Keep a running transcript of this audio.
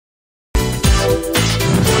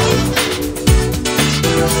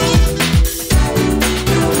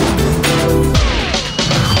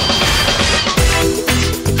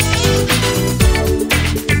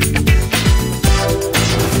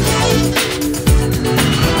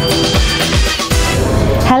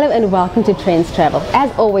And welcome to Trendz Travel.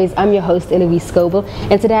 As always, I'm your host Eloise Scoble,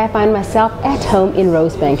 and today I find myself at home in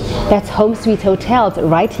Rosebank. That's Home Sweet Hotels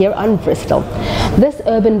right here on Bristol. This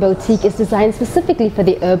urban boutique is designed specifically for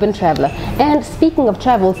the urban traveler. And speaking of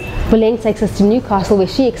travels, Boleng takes us to Newcastle where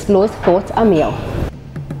she explores Fort Amil.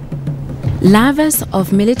 Lovers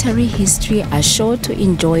of military history are sure to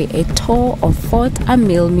enjoy a tour of Fort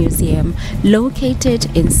Amil Museum located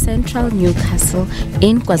in central Newcastle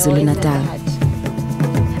in KwaZulu-Natal.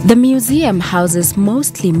 The museum houses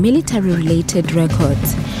mostly military-related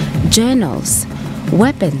records, journals,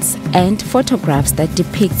 weapons, and photographs that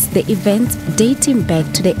depicts the events dating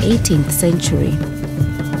back to the 18th century.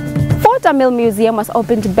 Fort Amil Museum was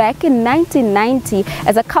opened back in 1990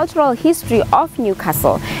 as a cultural history of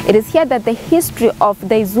Newcastle. It is here that the history of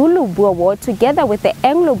the Zulu-Boer War together with the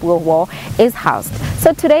Anglo-Boer War is housed.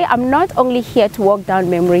 So today I'm not only here to walk down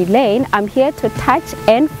memory lane, I'm here to touch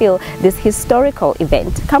and feel this historical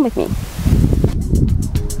event. Come with me.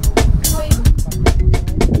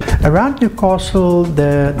 Around Newcastle,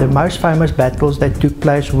 the most famous battles that took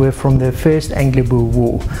place were from the First Anglo-Boer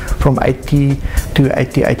War, from 80 to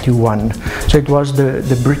 1881. So it was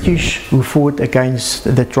the British who fought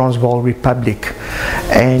against the Transvaal Republic.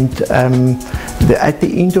 And at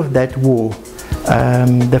the end of that war,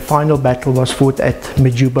 the final battle was fought at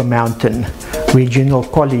Majuba Mountain, where General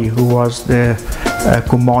Colley, who was the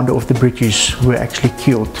commander of the British, were actually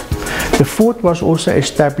killed. The fort was also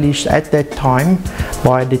established at that time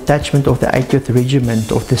by a detachment of the 80th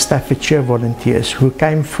Regiment of the Staffordshire Volunteers, who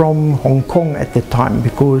came from Hong Kong at the time,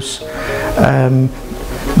 because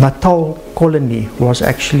Natal colony was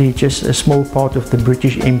actually just a small part of the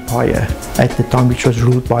British Empire at the time, which was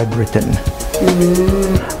ruled by Britain.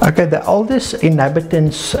 Okay, the oldest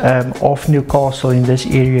inhabitants of Newcastle in this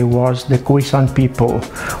area was the Khoisan people,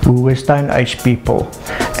 who were Stone Age people,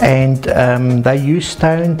 and they used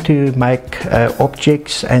stone to make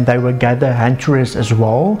objects, and they were gather hunters as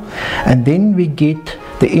well. And then we get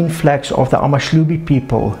the influx of the Amashlubi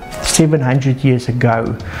people 700 years ago,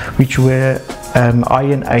 which were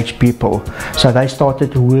Iron Age people. So they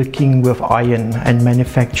started working with iron and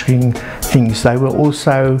manufacturing things. They were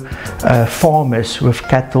also farmers with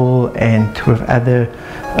cattle and with other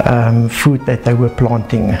food that they were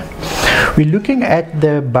planting. We're looking at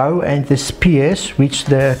the bow and the spears which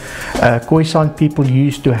the Khoisan people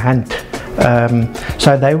used to hunt.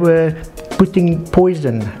 So they were putting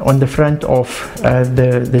poison on the front of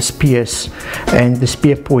the spears and the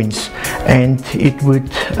spear points, and it would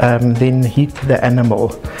then hit the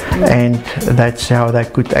animal, and that's how they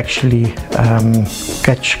could actually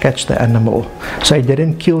catch the animal. So it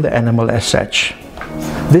didn't kill the animal as such.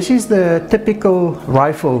 This is the typical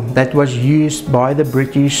rifle that was used by the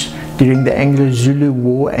British during the Anglo-Zulu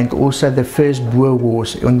War and also the first Boer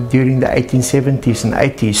Wars during the 1870s and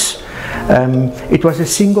 80s. It was a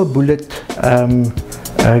single bullet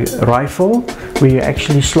rifle where you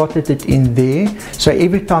actually slotted it in there. So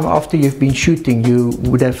every time after you've been shooting, you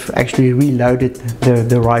would have actually reloaded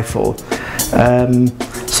the rifle.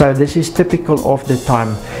 So this is typical of the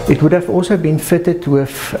time. It would have also been fitted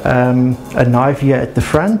with a knife here at the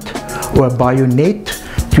front, or a bayonet,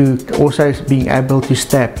 to also being able to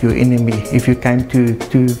stab your enemy if you came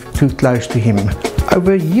too close to him.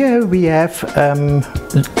 Over here we have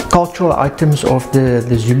cultural items of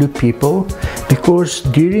the Zulu people, because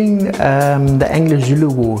during the Anglo-Zulu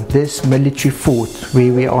War, this military fort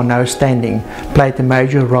where we are now standing played a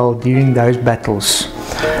major role during those battles.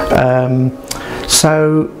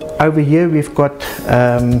 So over here we've got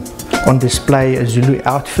on display a Zulu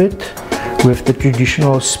outfit with the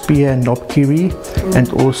traditional spear and knobkerrie,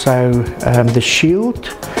 and also the shield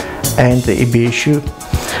and the ibeshu.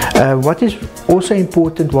 What is also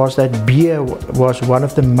important was that beer was one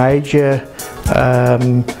of the major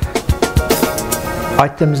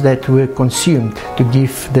items that were consumed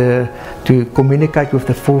to communicate with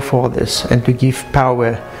the forefathers and to give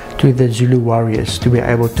power to the Zulu warriors to be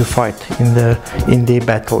able to fight in their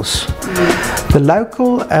battles. The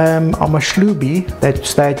local Amashlubi that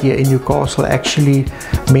stayed here in Newcastle, actually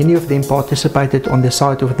many of them participated on the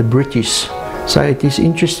side of the British. So it is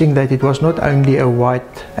interesting that it was not only a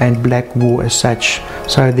white and black war as such,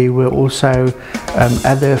 so there were also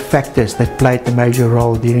other factors that played a major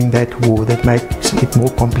role during that war that makes it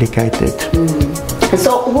more complicated.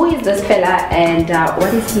 So who is this fella and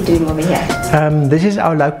what is he doing over here? This is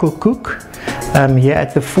our local cook. here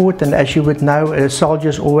at the fort, and as you would know, a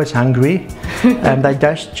soldier's always hungry. They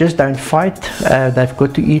just don't fight, they've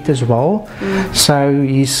got to eat as well. So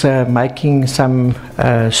he's making some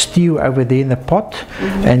stew over there in the pot,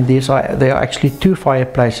 and there are actually 2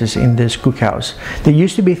 fireplaces in this cookhouse. There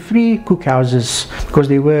used to be 3 cookhouses because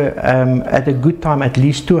there were at a good time at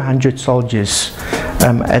least 200 soldiers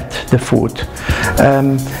at the fort.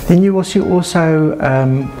 Then you will see also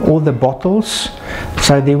all the bottles.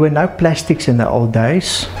 So there were no plastics in the old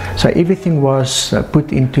days, so everything was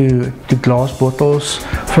put into glass bottles,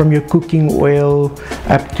 from your cooking oil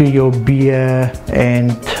up to your beer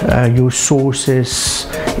and your sauces,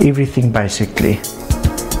 everything basically.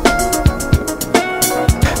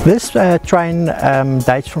 This train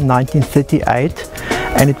dates from 1938,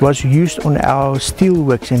 and it was used on our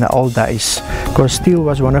steelworks in the old days, because steel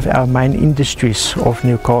was one of our main industries of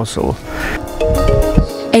Newcastle.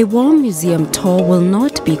 A war museum tour will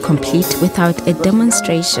not be complete without a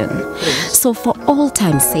demonstration. So for all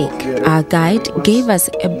time's sake, our guide gave us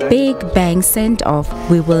a big bang send-off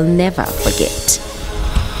we will never forget.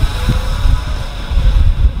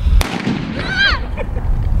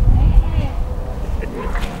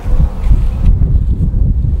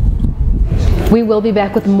 We will be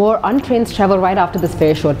back with more on Trendz Travel right after this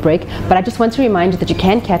very short break, but I just want to remind you that you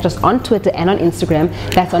can catch us on Twitter and on Instagram.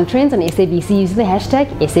 That's on Trendz on SABC using the hashtag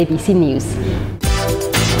SABC News.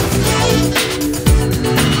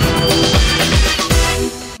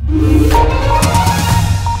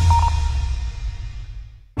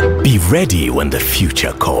 Be ready when the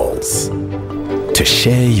future calls. To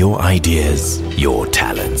share your ideas, your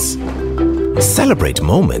talents. Celebrate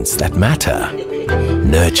moments that matter.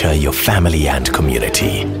 Nurture your family and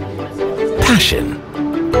community. Passion,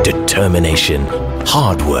 determination,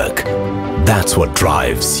 hard work. That's what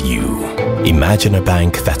drives you. Imagine a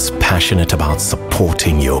bank that's passionate about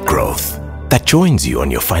supporting your growth, that joins you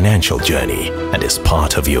on your financial journey and is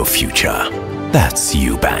part of your future. That's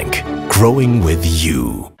UBank, growing with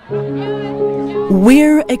you.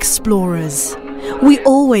 We're explorers. We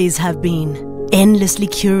always have been, endlessly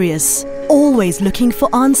curious, always looking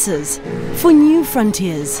for answers, for new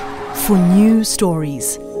frontiers, for new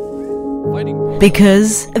stories.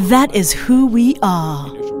 Because that is who we are.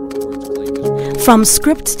 From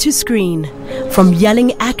script to screen, from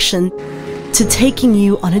yelling action to taking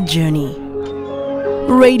you on a journey.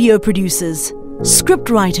 Radio producers, script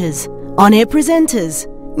writers, on-air presenters,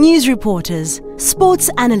 news reporters, sports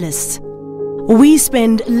analysts. We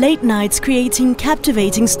spend late nights creating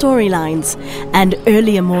captivating storylines and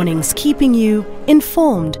earlier mornings keeping you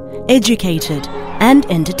informed, educated, and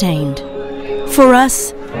entertained. For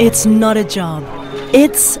us, it's not a job,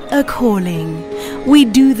 it's a calling. We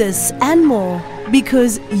do this and more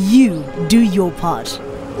because you do your part.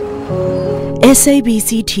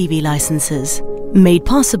 SABC TV licenses, made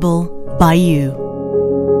possible by you.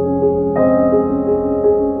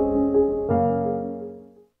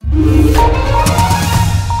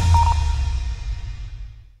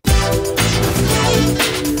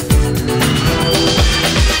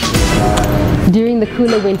 During the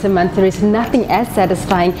cooler winter month, there is nothing as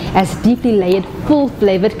satisfying as deeply layered,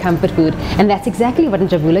 full-flavored comfort food, and that's exactly what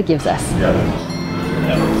Njavula gives us.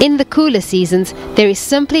 In the cooler seasons, there is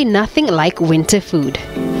simply nothing like winter food.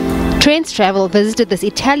 Trendz Travel visited this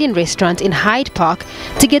Italian restaurant in Hyde Park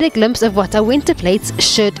to get a glimpse of what our winter plates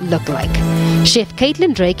should look like. Chef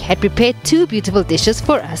Caitlin Drake had prepared 2 beautiful dishes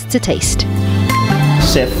for us to taste.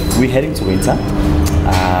 Chef, we're heading to winter.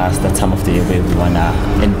 It's that time of the year where we want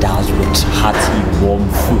to indulge with hearty, warm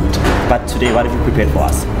food. But today, what have you prepared for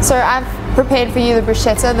us? So I've prepared for you the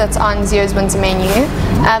bruschetta that's on Zio's winter menu.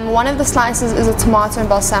 One of the slices is a tomato and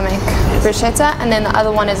balsamic bruschetta, and then the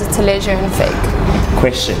other one is a taleggio and fig.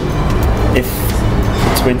 Question. If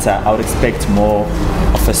it's winter, I would expect more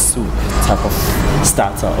of a soup type of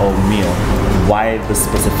starter or meal. Why this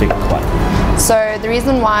specific one? So the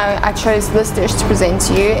reason why I chose this dish to present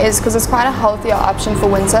to you is because it's quite a healthier option for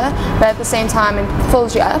winter, but at the same time it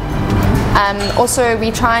fills you up. Also,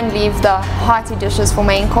 we try and leave the hearty dishes for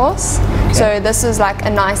main course. Okay. So this is like a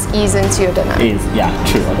nice ease into your dinner. Yeah,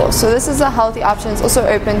 true. Okay. So this is a healthy option. It's also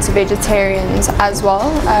open to vegetarians as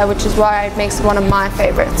well, which is why it makes it one of my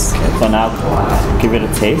favorites. Okay, so now give it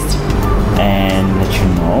a taste and let you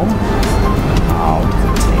know how does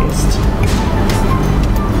it taste.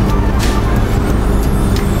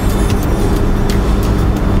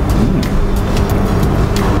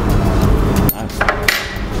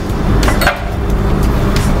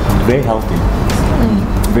 Very healthy,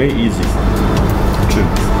 very easy, true.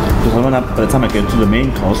 Because by the time I get to the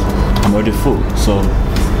main course, I'm already full. So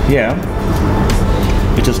here,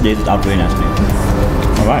 it just lays it out very nicely.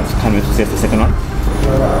 Alright, can't wait to taste the second one.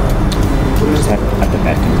 Just have at the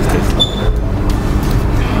back and just taste.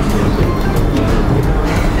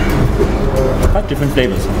 Quite different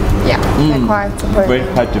flavors. Yeah, they're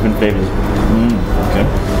quite different flavors. Okay.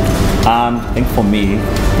 I think for me,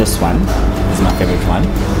 this one is my favorite one.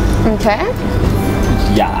 Okay.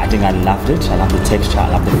 Yeah, I think I loved it. I love the texture. I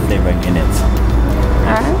love the flavoring in it.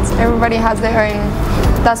 Alright. Everybody has their own.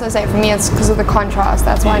 That's what I say. For me, it's because of the contrast.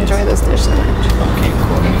 That's why I enjoy this dish so much. Okay,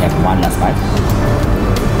 cool. Let me have one last bite.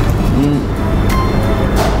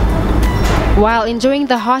 While enjoying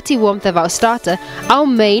the hearty warmth of our starter, our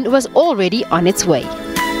main was already on its way.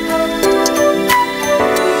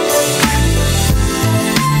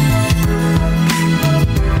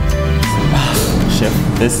 Chef,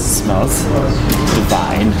 this smells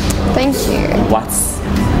divine. Thank you. What's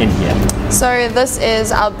in here? So this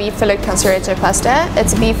is our beef fillet cassoulet pasta.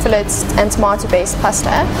 It's beef fillets and tomato based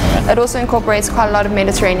pasta. It also incorporates quite a lot of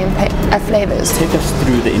Mediterranean flavors. Take us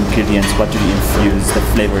through the ingredients. What do we infuse, the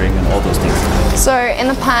flavoring and all those things? So in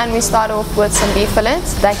the pan we start off with some beef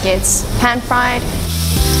fillets that gets pan fried.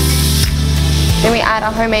 Then we add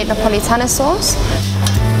our homemade Napolitana sauce.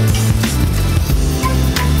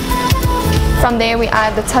 From there we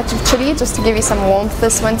add the touch of chili just to give you some warmth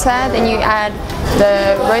this winter. Then you add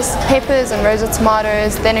the roasted peppers and roasted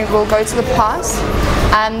tomatoes. Then it will go to the pasta.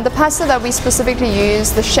 The pasta that we specifically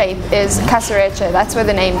use, the shape is cassareccia. That's where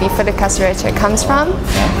the name beef fillet cassareccia comes from.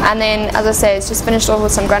 And then, as I say, it's just finished off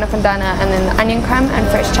with some grana padano and then the onion crumb and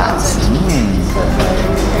fresh chives.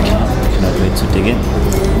 Cannot wait to dig in.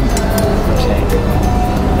 Okay.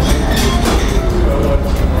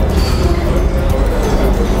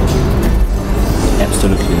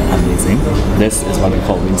 Absolutely amazing. This is what we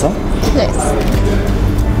call winter. Yes.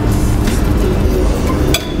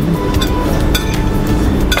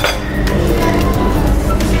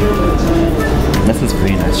 That is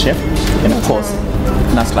very nice, chef. And of course,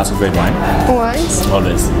 nice glass of red wine. Always.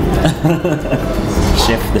 Always.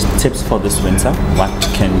 Chef, the tips for this winter, what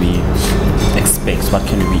can we expect? What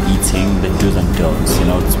can we be eating? The do's and don'ts. You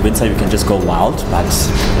know, it's winter, you can just go wild, but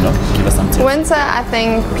you know, give us some tips. Winter, I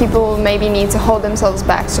think people maybe need to hold themselves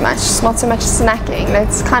back too much. Not so much snacking.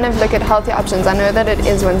 Let's kind of look at healthy options. I know that it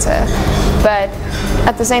is winter, but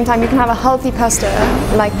at the same time, you can have a healthy pasta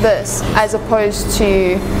like this as opposed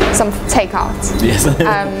to some takeout. Yes.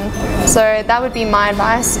 So that would be my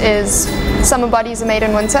advice: is summer bodies are made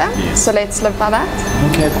in winter. Yes. So let's live by that.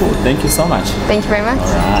 Okay, cool. Thank you so much. Thank you very much.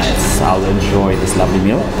 Alright, I'll enjoy this lovely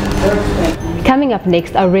meal. Coming up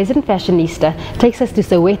next, our resident fashionista takes us to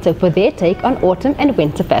Soweto for their take on autumn and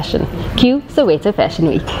winter fashion. Cue Soweto Fashion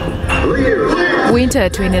Week. Winter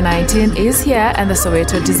 2019 is here and the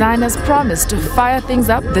Soweto designers promise to fire things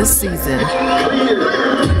up this season.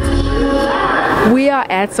 We are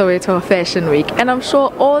at Soweto Fashion Week and I'm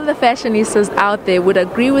sure all the fashionistas out there would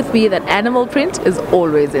agree with me that animal print is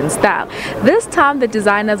always in style. This time the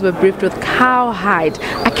designers were briefed with cowhide.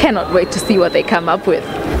 I cannot wait to see what they come up with.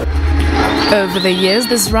 Over the years,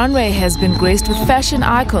 this runway has been graced with fashion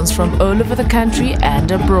icons from all over the country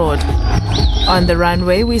and abroad. On the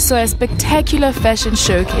runway, we saw a spectacular fashion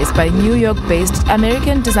showcase by New York-based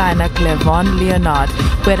American designer Clevon Leonard,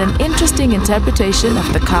 who had an interesting interpretation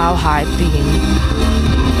of the cowhide theme.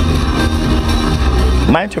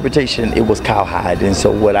 My interpretation, it was cowhide, and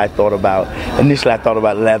so what I thought about, initially I thought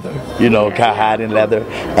about leather, you know, cowhide and leather,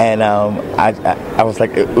 and I was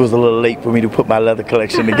like, it was a little late for me to put my leather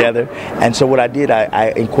collection together, and so what I did, I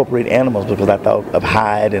incorporated animals because I thought of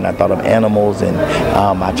hide and I thought of animals, and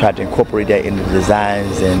I tried to incorporate that into the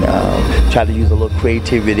designs and try to use a little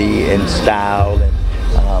creativity and style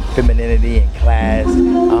and femininity and class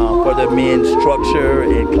for the men's structure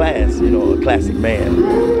and class, you know, a classic man.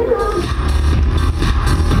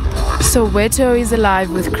 Soweto is alive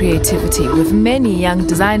with creativity, with many young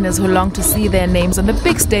designers who long to see their names on the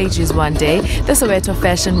big stages one day. The Soweto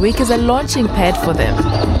Fashion Week is a launching pad for them.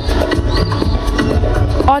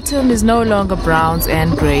 Autumn is no longer browns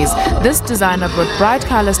and greys. This designer brought bright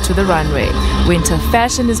colors to the runway. Winter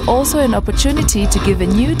fashion is also an opportunity to give a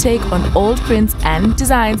new take on old prints and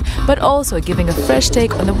designs, but also giving a fresh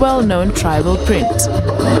take on the well-known tribal print.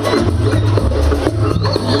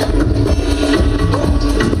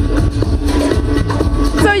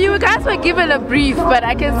 So you guys were given a brief, but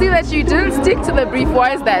I can see that you didn't stick to the brief.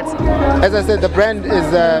 Why is that? As I said, the brand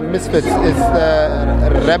is misfits, it's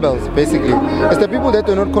rebels basically. It's the people that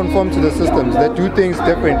do not conform to the systems, that do things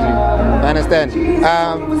differently. I understand.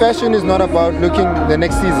 Fashion is not about looking the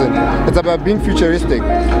next season, it's about being futuristic.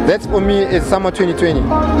 That for me is summer 2020.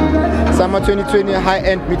 summer 2020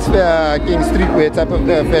 high-end meets King streetwear type of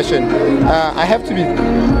fashion. I have to be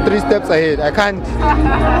 3 steps ahead. I can't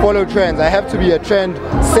follow trends. I have to be a trend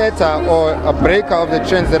setter or a breaker of the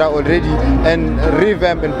trends that are already and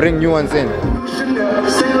revamp and bring new ones in.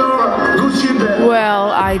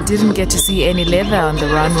 Well, I didn't get to see any leather on the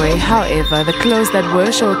runway. However, the clothes that were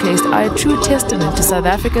showcased are a true testament to South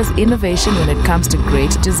Africa's innovation when it comes to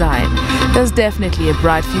great design. There's definitely a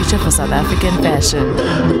bright future for South African fashion.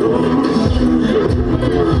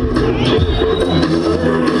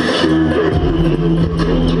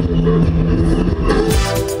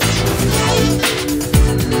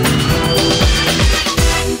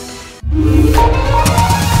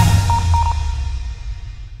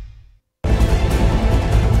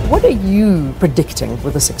 What are you predicting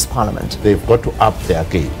with the 6th Parliament? They've got to up their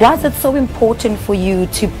game. Why is it so important for you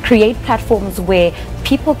to create platforms where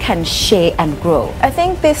people can share and grow? I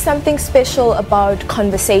think there's something special about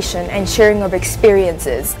conversation and sharing of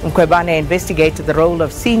experiences. Mkhwebane investigated the role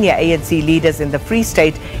of senior ANC leaders in the Free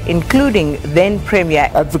State, including then Premier.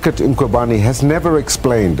 Advocate Mkhwebane has never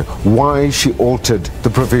explained why she altered the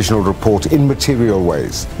provisional report in material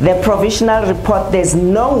ways. The provisional report, there's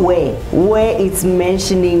no way where it's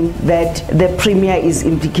mentioning that the Premier is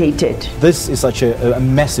implicated. This is such a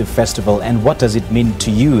massive festival, and what does it mean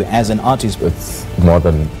to you as an artist? It's more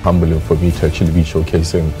than humbling for me to actually be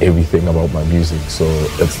showcasing everything about my music, so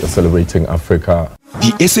it's celebrating Africa.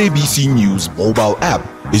 The SABC News mobile app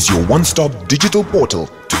is your one-stop digital portal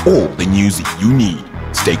to all the news you need.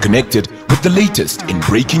 Stay connected with the latest in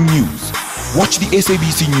breaking news. Watch the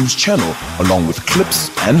SABC News channel along with clips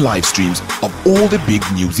and live streams of all the big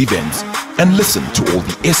news events, and listen to all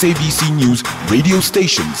the SABC News radio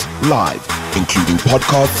stations live, including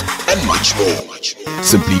podcasts and much more.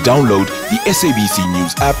 Simply download the SABC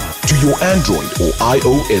News app to your Android or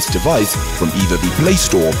iOS device from either the Play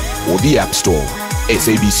Store or the App Store.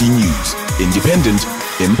 SABC News, independent,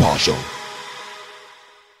 impartial.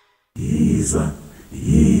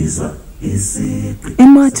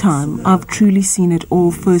 In my time, I've truly seen it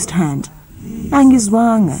all firsthand.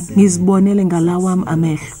 Angizwanga ngizibonele ngalawam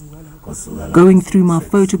amehlo. Going through my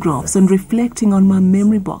photographs and reflecting on my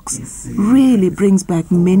memory box really brings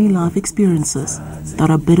back many life experiences that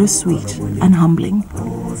are bittersweet and humbling.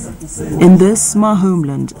 In this, my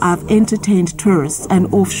homeland, I've entertained tourists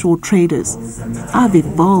and offshore traders. I've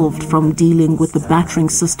evolved from dealing with the battering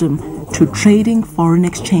system to trading foreign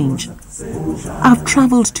exchange. I've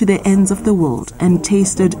traveled to the ends of the world and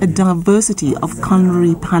tasted a diversity of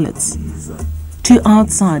culinary palates. To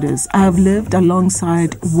outsiders, I have lived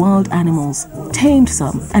alongside wild animals, tamed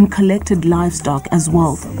some, and collected livestock as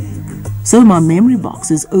wealth. So my memory box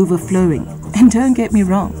is overflowing. And don't get me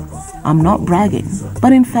wrong, I'm not bragging,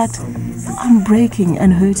 but in fact, I'm breaking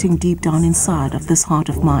and hurting deep down inside of this heart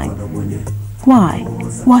of mine. Why?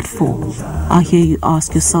 What for? I hear you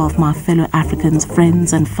ask yourself, my fellow Africans,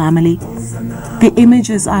 friends and family. The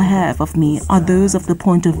images I have of me are those of the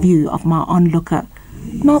point of view of my onlooker,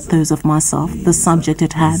 not those of myself, the subject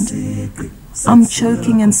at hand. I'm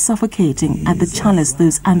choking and suffocating at the chalice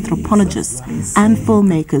those anthropologists and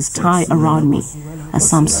filmmakers tie around me as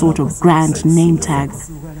some sort of grand name tag.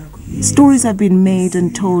 Stories have been made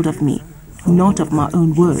and told of me, not of my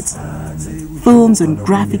own words. Films and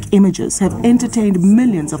graphic images have entertained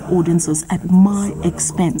millions of audiences at my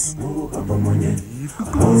expense.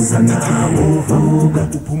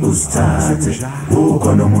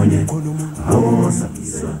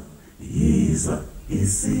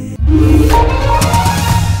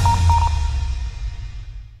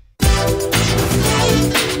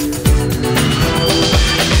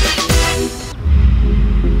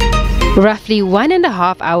 Roughly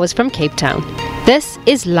 1.5 hours from Cape Town, this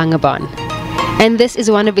is Langebaan. And this is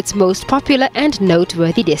one of its most popular and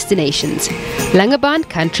noteworthy destinations, Langebaan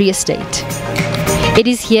Country Estate. It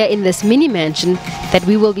is here in this mini mansion that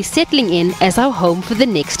we will be settling in as our home for the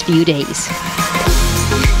next few days.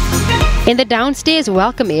 In the downstairs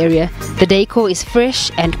welcome area, the decor is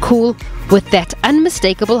fresh and cool with that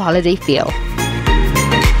unmistakable holiday feel.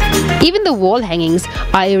 Even the wall hangings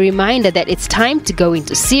are a reminder that it's time to go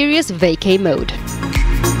into serious vacay mode.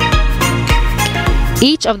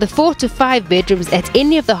 Each of the 4 to 5 bedrooms at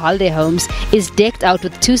any of the holiday homes is decked out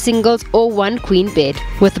with 2 singles or 1 queen bed,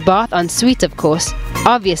 with bath en suite of course,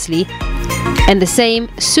 obviously, and the same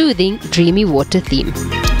soothing, dreamy water theme.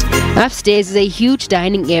 Upstairs is a huge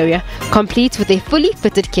dining area, complete with a fully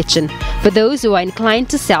fitted kitchen for those who are inclined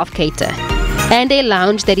to self-cater, and a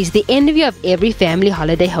lounge that is the envy of every family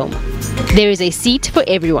holiday home. There is a seat for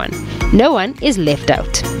everyone. No one is left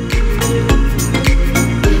out.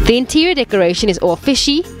 The interior decoration is all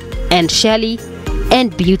fishy and shelly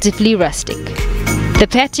and beautifully rustic. The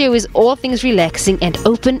patio is all things relaxing and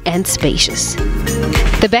open and spacious.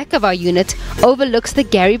 The back of our unit overlooks the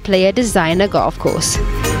Gary Player Designer Golf Course.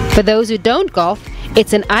 For those who don't golf,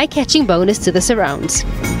 it's an eye-catching bonus to the surrounds.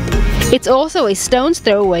 It's also a stone's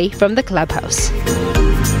throw away from the clubhouse.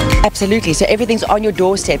 Absolutely, so everything's on your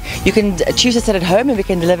doorstep. You can choose to sit at home and we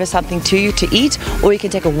can deliver something to you to eat, or you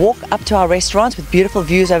can take a walk up to our restaurants with beautiful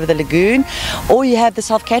views over the lagoon, or you have the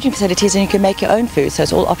self-catering facilities and you can make your own food, so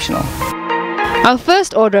it's all optional. Our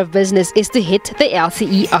first order of business is to hit the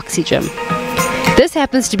LCE Oxy Gym. This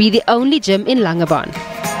happens to be the only gym in Langebaan.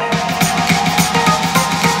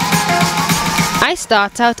 I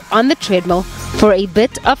start out on the treadmill for a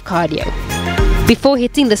bit of cardio before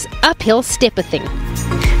hitting this uphill stepper thing.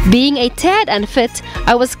 Being a tad unfit,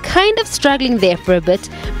 I was kind of struggling there for a bit,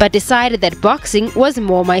 but decided that boxing was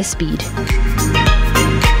more my speed.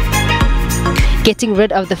 Getting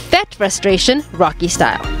rid of the fat frustration, Rocky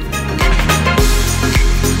style.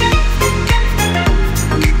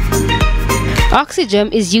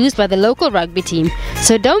 Oxygym is used by the local rugby team,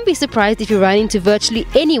 so don't be surprised if you run into virtually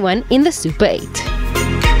anyone in the Super 8.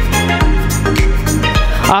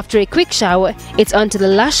 After a quick shower, it's onto the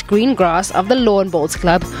lush green grass of the Lawn Bowls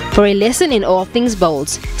Club for a lesson in all things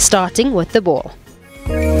bowls, starting with the ball.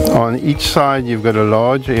 On each side you've got a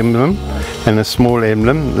large emblem and a small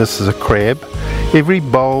emblem. This is a crab. Every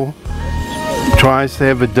bowl tries to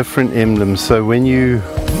have a different emblem, so when you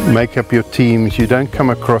make up your teams you don't come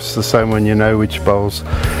across the same one, you know which bowls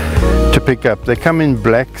to pick up. They come in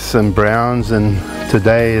blacks and browns, and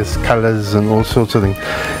today is colours and all sorts of things.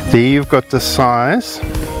 There you've got the size,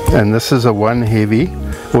 and this is a 1 heavy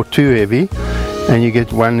or 2 heavy, and you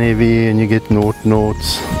get 1 heavy and you get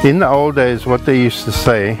noughts. In the old days what they used to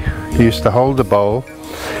say, you used to hold the bowl,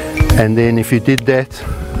 and then if you did that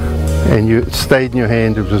and you stayed in your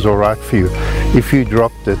hand, it was alright for you. If you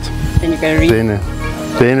dropped it,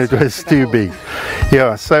 then it was too big.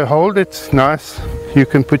 Yeah, so hold it nice. You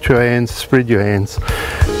can put your hands, spread your hands,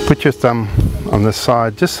 put your thumb on the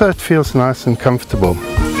side just so it feels nice and comfortable.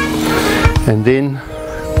 And then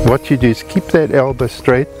what you do is keep that elbow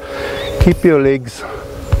straight, keep your legs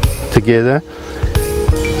together,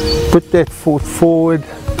 put that foot forward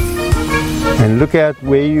and look out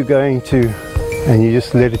where you're going to, and you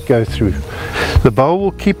just let it go through. The bowl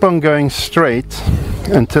will keep on going straight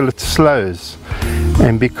until it slows,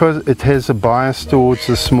 and because it has a bias towards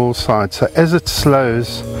the small side, so as it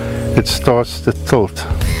slows it starts to tilt,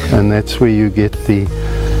 and that's where you get the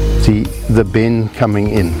bend coming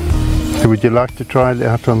in. So would you like to try it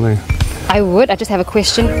out on the... I would. I just have a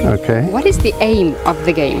question. Okay. What is the aim of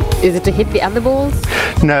the game? Is it to hit the other balls?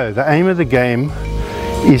 No, the aim of the game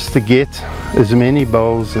is to get as many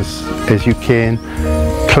bowls as you can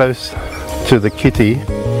close to the kitty.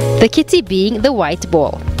 The kitty being the white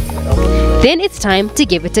ball. Then it's time to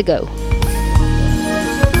give it a go.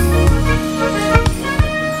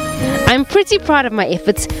 I'm pretty proud of my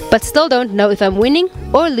efforts, but still don't know if I'm winning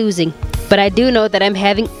or losing. But I do know that I'm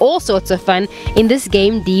having all sorts of fun in this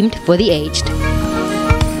game deemed for the aged.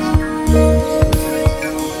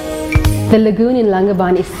 The lagoon in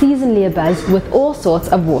Langebaan is seasonally abuzz with all sorts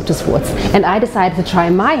of water sports, and I decided to try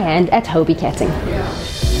my hand at hobie catting.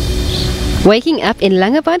 Waking up in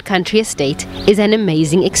Langebaan Country Estate is an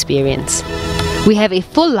amazing experience. We have a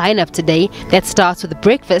full lineup today that starts with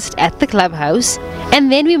breakfast at the clubhouse, and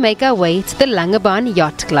then we make our way to the Langebaan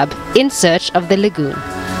Yacht Club in search of the lagoon.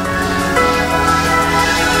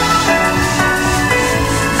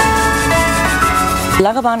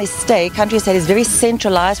 Langebaan Country Estate is very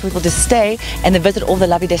centralized for people to stay and then visit all the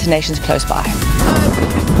lovely destinations close by.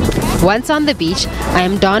 Once on the beach, I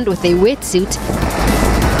am donned with a wetsuit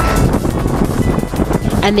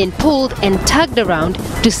and then pulled and tugged around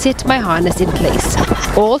to set my harness in place,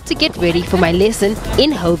 all to get ready for my lesson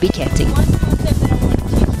in hobie catting.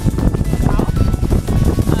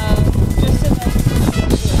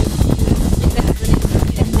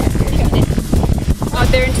 Out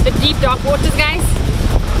there into the deep dark waters, guys.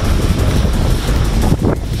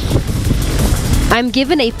 I'm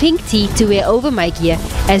given a pink tee to wear over my gear,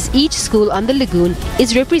 as each school on the lagoon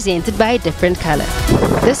is represented by a different color.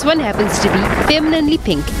 This one happens to be femininely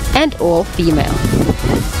pink and all female.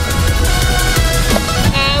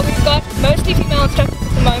 We've got mostly female instructors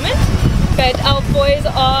at the moment, but our boys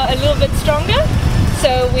are a little bit stronger,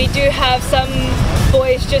 so we do have some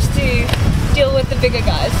boys just to deal with the bigger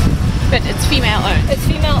guys. But it's female owned. It's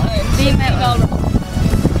female owned.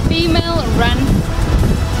 Female run.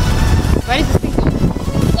 What is this thing called?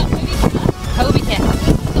 Hobie cat.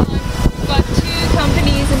 We've got 2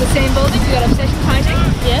 companies in the same building. We've got Obsession Kiting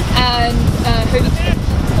and Hobie Cat.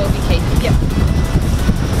 Hobie cat. Yeah.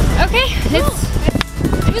 Okay, let's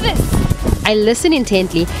do this. I listen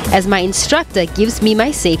intently as my instructor gives me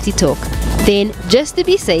my safety talk. Then, just to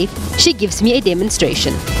be safe, she gives me a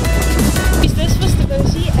demonstration. Use this for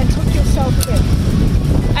stability and hook yourself in.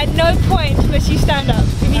 At no point must you stand up.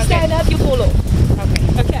 If you stand up, you fall off.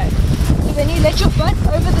 Okay. So then you let your butt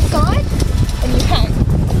over the side and you hang.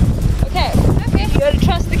 Okay. You gotta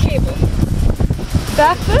trust the cable.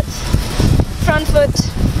 Back foot, front foot,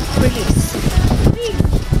 release.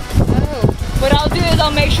 Oh. What I'll do is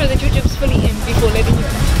I'll make sure that your jib's fully in before letting you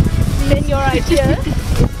in. Then your idea is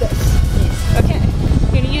this. Okay.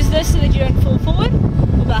 You're gonna use this so that you don't fall forward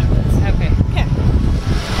or backwards. Okay.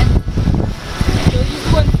 You'll use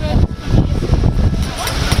one foot.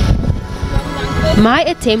 My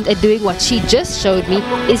attempt at doing what she just showed me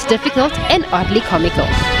is difficult and oddly comical.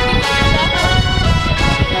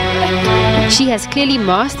 She has clearly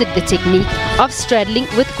mastered the technique of straddling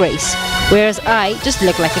with grace, whereas I just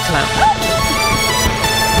look like a clown.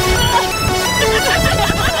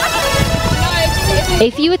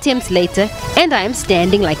 A few attempts later, and I am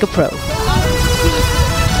standing like a pro.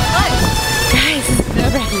 Guys, this is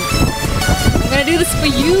nerve-wracking. I'm gonna do this for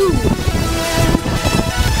you.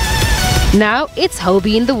 Now it's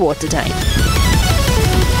Hobie in the water time.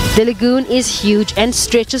 The lagoon is huge and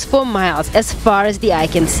stretches for miles as far as the eye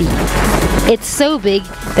can see. It's so big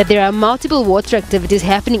that there are multiple water activities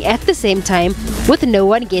happening at the same time with no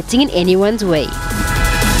one getting in anyone's way.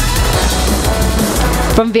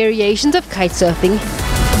 From variations of kitesurfing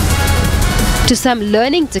to some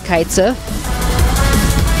learning to kitesurf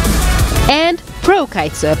and pro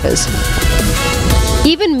kitesurfers.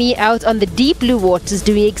 Even me out on the deep blue waters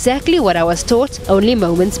doing exactly what I was taught only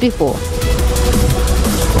moments before.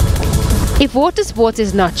 If water sports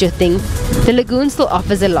is not your thing, the lagoon still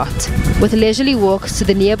offers a lot, with leisurely walks to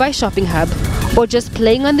the nearby shopping hub, or just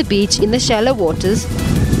playing on the beach in the shallow waters,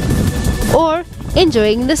 or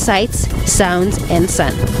enjoying the sights, sounds and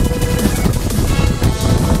sun.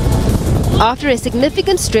 After a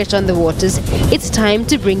significant stretch on the waters, it's time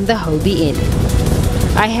to bring the Hobie in.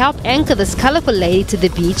 I help anchor this colorful lady to the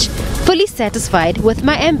beach, fully satisfied with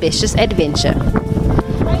my ambitious adventure.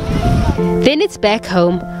 Then it's back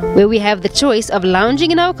home, where we have the choice of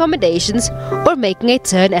lounging in our accommodations or making a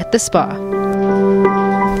turn at the spa.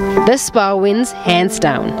 The spa wins hands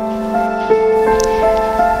down.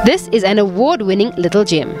 This is an award-winning little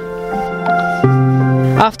gem.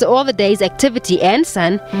 After all the day's activity and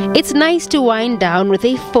sun, it's nice to wind down with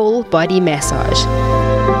a full body massage.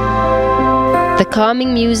 The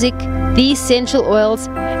calming music, the essential oils,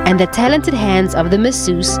 and the talented hands of the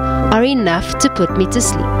masseuse are enough to put me to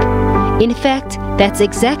sleep. In fact, that's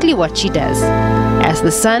exactly what she does, as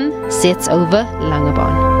the sun sets over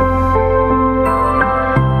Langebaan.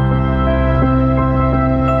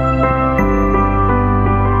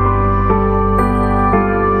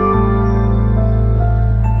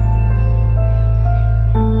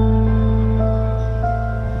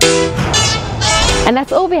 And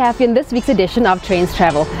that's all we have in this week's edition of Trendz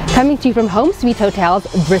Travel, coming to you from Home Sweet Hotels,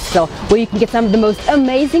 Bristol, where you can get some of the most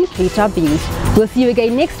amazing treetop views. We'll see you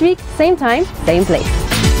again next week, same time, same place.